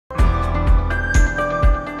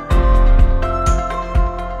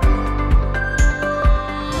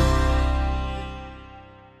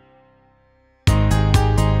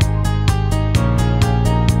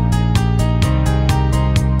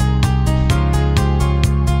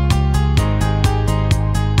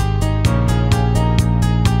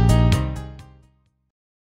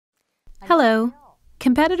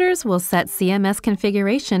Competitors will set CMS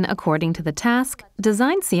configuration according to the task,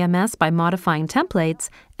 design CMS by modifying templates,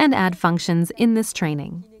 and add functions in this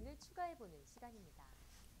training.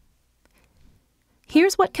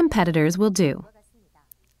 Here's what competitors will do.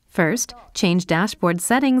 First, change dashboard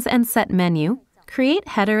settings and set menu, create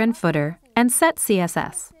header and footer, and set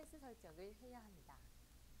CSS.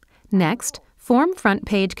 Next, form front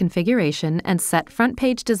page configuration and set front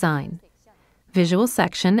page design, visual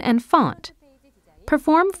section and font.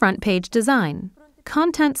 Perform front page design,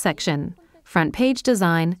 content section, front page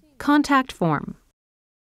design, contact form.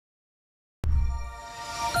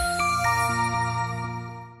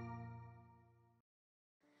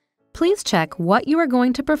 Please check what you are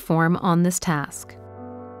going to perform on this task.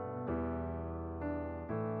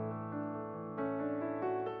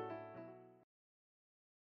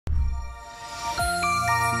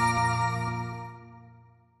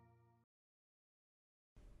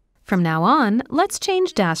 From now on, let's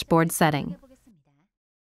change dashboard setting.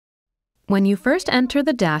 When you first enter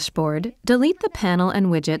the dashboard, delete the panel and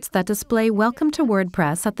widgets that display Welcome to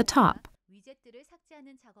WordPress at the top.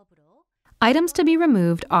 Items to be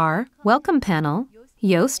removed are Welcome Panel,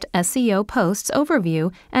 Yoast SEO Posts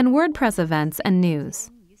Overview, and WordPress Events and News.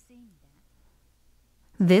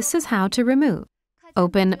 This is how to remove.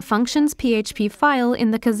 Open Functions PHP file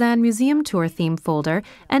in the Kazan Museum Tour theme folder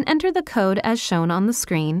and enter the code as shown on the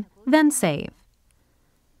screen, then save.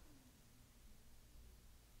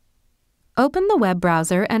 Open the web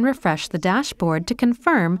browser and refresh the dashboard to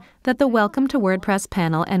confirm that the Welcome to WordPress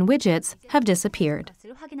panel and widgets have disappeared.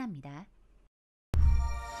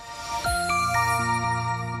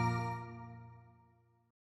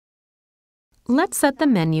 Let's set the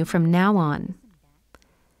menu from now on.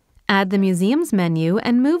 Add the Museums menu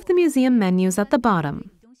and move the museum menus at the bottom.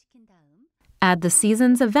 Add the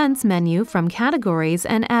Seasons Events menu from Categories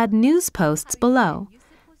and add News Posts below.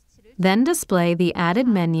 Then display the added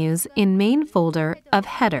menus in Main folder of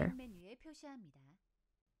Header.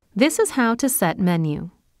 This is how to set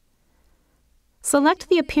menu. Select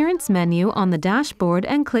the Appearance menu on the dashboard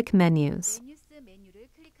and click Menus.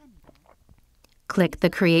 Click the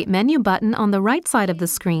Create Menu button on the right side of the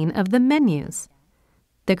screen of the menus.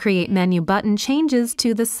 The Create Menu button changes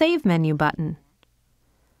to the Save Menu button.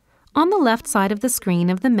 On the left side of the screen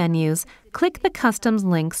of the menus, click the Customs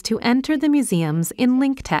links to enter the museums in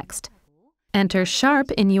link text. Enter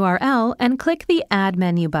Sharp in URL and click the Add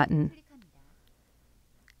Menu button.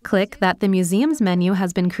 Click that the Museums menu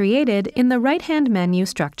has been created in the right-hand menu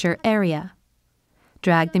structure area.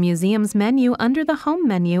 Drag the Museums menu under the Home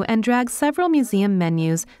menu and drag several museum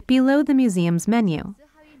menus below the Museums menu.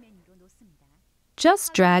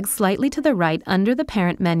 Just drag slightly to the right under the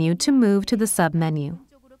parent menu to move to the sub-menu.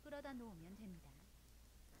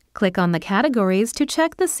 Click on the categories to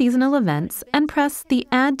check the seasonal events and press the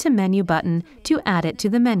Add to Menu button to add it to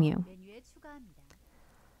the menu.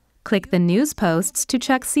 Click the News Posts to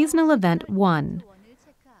check Seasonal Event 1.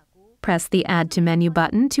 Press the Add to Menu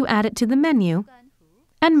button to add it to the menu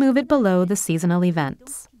and move it below the seasonal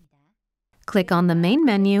events. Click on the main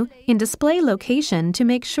menu in Display Location to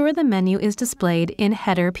make sure the menu is displayed in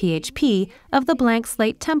Header PHP of the blank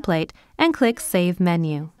slate template and click Save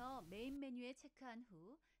Menu.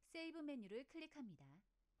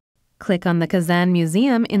 Click on the Kazan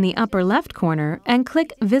Museum in the upper left corner and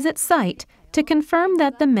click Visit Site to confirm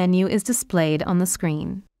that the menu is displayed on the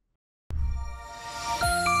screen.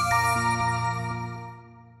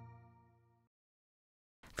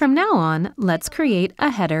 From now on, let's create a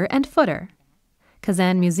header and footer.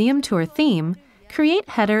 Kazan Museum Tour theme, create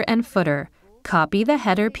header and footer. Copy the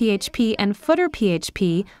header PHP and footer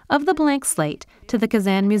PHP of the blank slate to the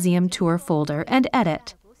Kazan Museum Tour folder and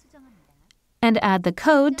edit. And add the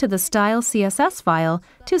code to the style CSS file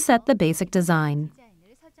to set the basic design.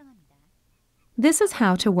 This is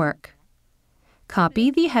how to work.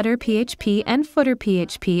 Copy the header PHP and footer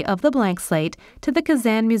PHP of the blank slate to the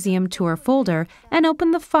Kazan Museum Tour folder and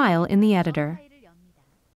open the file in the editor.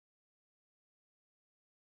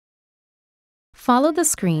 Follow the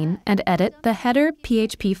screen and edit the header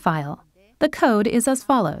PHP file. The code is as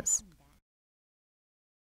follows.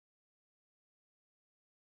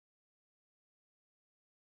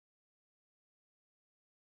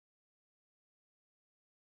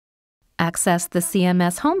 Access the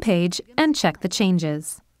CMS homepage and check the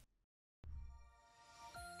changes.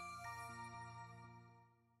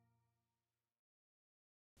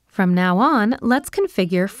 From now on, let's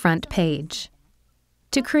configure front page.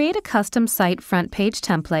 To create a custom site front page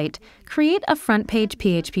template, create a front page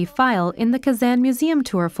PHP file in the Kazan Museum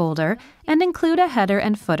Tour folder and include a header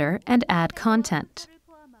and footer and add content.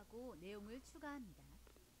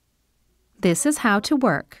 This is how to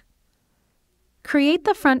work. Create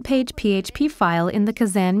the front page PHP file in the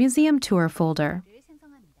Kazan Museum Tour folder.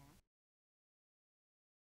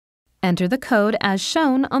 Enter the code as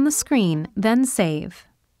shown on the screen, then save.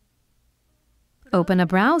 Open a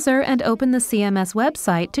browser and open the CMS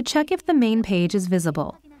website to check if the main page is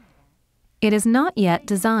visible. It is not yet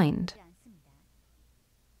designed.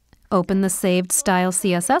 Open the saved style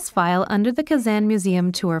CSS file under the Kazan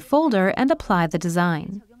Museum Tour folder and apply the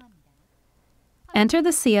design. Enter the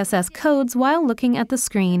CSS codes while looking at the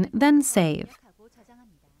screen, then save.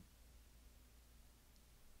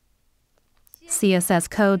 CSS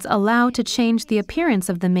codes allow to change the appearance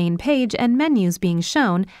of the main page and menus being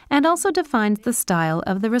shown, and also defines the style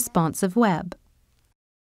of the responsive web.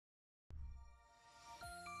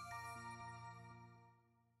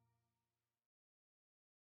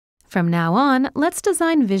 From now on, let's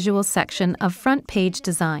design visual section of front page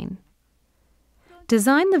design.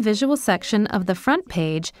 Design the visual section of the front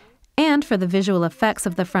page, and for the visual effects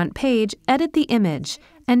of the front page, edit the image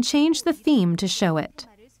and change the theme to show it.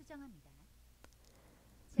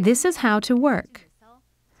 This is how to work.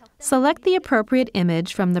 Select the appropriate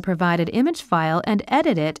image from the provided image file and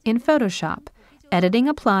edit it in Photoshop. Editing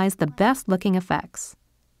applies the best-looking effects.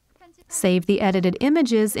 Save the edited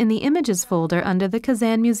images in the Images folder under the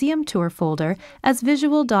Kazan Museum Tour folder as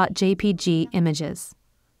visual.jpg images.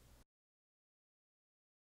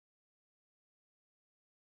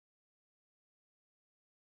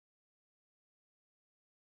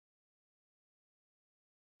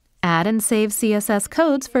 Add and save CSS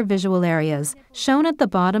codes for visual areas, shown at the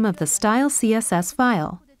bottom of the Style CSS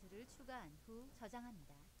file.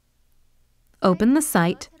 Open the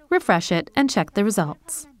site, refresh it, and check the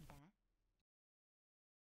results.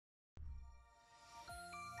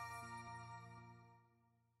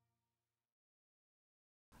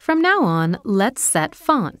 From now on, let's set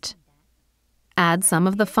font. Add some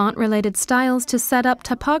of the font-related styles to set up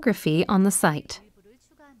typography on the site.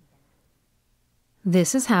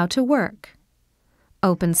 This is how to work.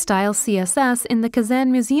 Open Style CSS in the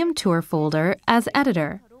Kazan Museum Tour folder as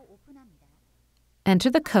editor.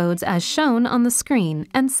 Enter the codes as shown on the screen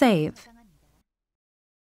and save.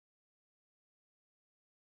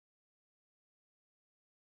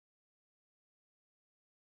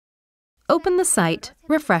 Open the site,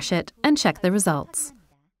 refresh it, and check the results.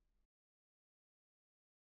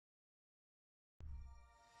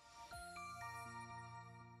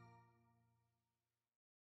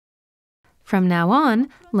 From now on,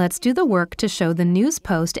 let's do the work to show the news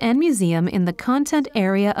post and museum in the content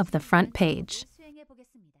area of the front page.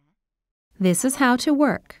 This is how to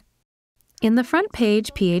work. In the front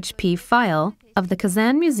page PHP file of the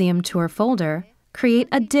Kazan Museum Tour folder, create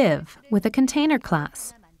a div with a container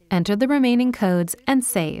class. Enter the remaining codes and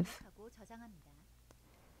save.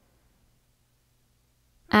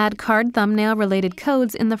 Add card thumbnail related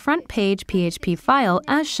codes in the front page PHP file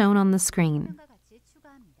as shown on the screen.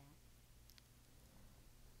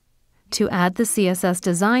 To add the CSS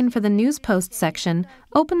design for the news post section,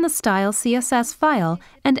 open the Style CSS file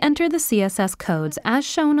and enter the CSS codes as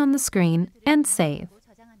shown on the screen and save.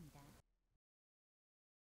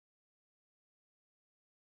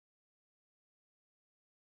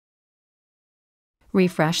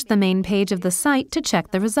 Refresh the main page of the site to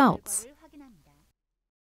check the results.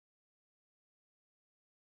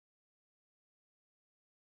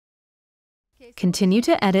 Continue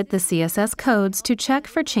to edit the CSS codes to check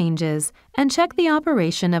for changes and check the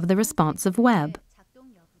operation of the responsive web.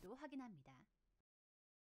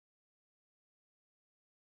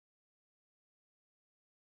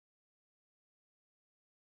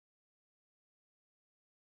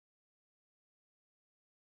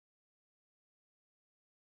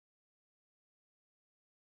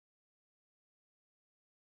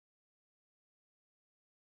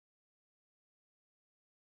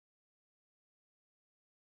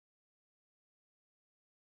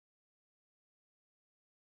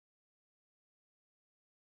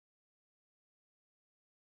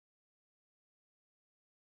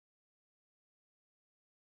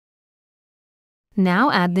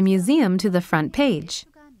 Now add the museum to the front page.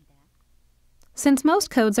 Since most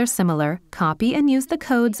codes are similar, copy and use the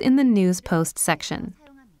codes in the News Post section.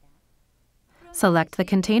 Select the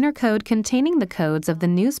container code containing the codes of the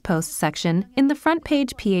News Post section in the front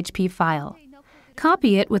page PHP file.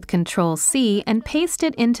 Copy it with Ctrl-C and paste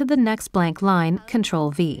it into the next blank line,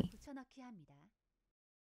 Ctrl-V.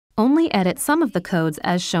 Only edit some of the codes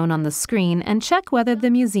as shown on the screen and check whether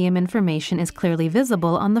the museum information is clearly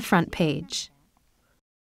visible on the front page.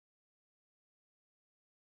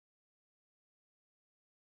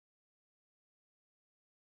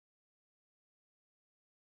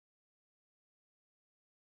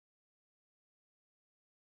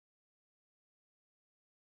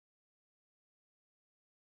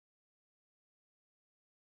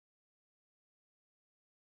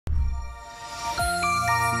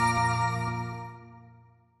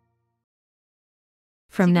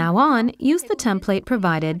 From now on, use the template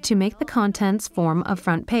provided to make the contents form a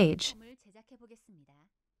front page.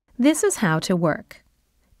 This is how to work.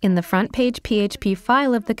 In the front page PHP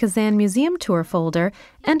file of the Kazan Museum Tour folder,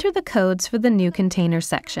 enter the codes for the new container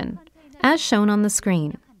section, as shown on the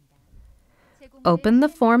screen. Open the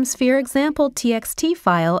FormSphere example TXT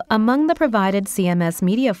file among the provided CMS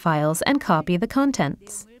media files and copy the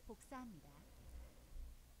contents.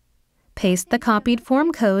 Paste the copied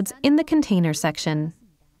form codes in the container section.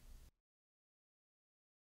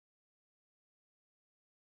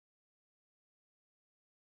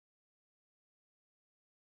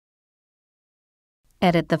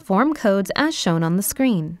 Edit the form codes as shown on the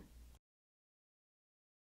screen.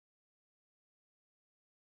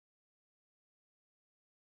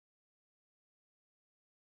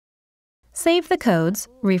 Save the codes,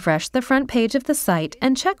 refresh the front page of the site,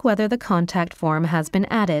 and check whether the contact form has been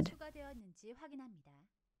added.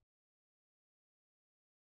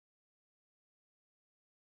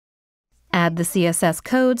 Add the CSS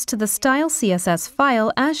codes to the style CSS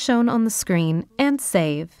file as shown on the screen and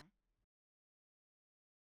save.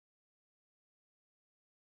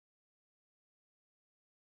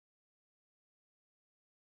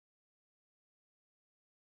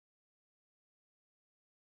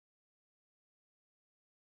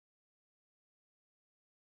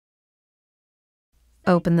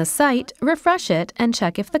 Open the site, refresh it, and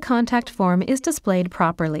check if the contact form is displayed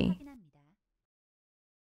properly.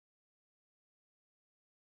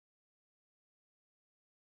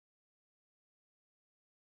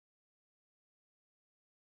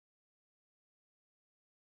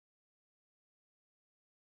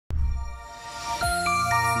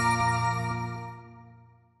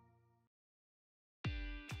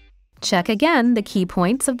 Check again the key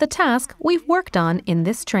points of the task we've worked on in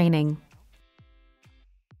this training.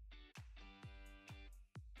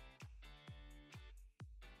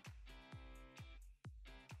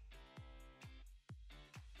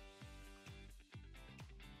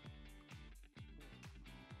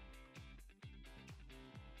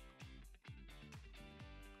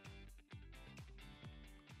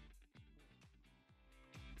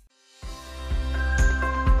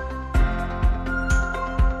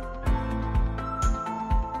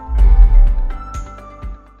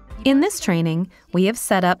 In this training, we have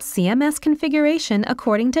set up CMS configuration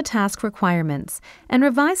according to task requirements and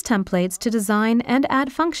revised templates to design and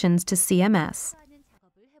add functions to CMS.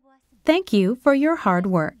 Thank you for your hard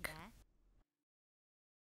work.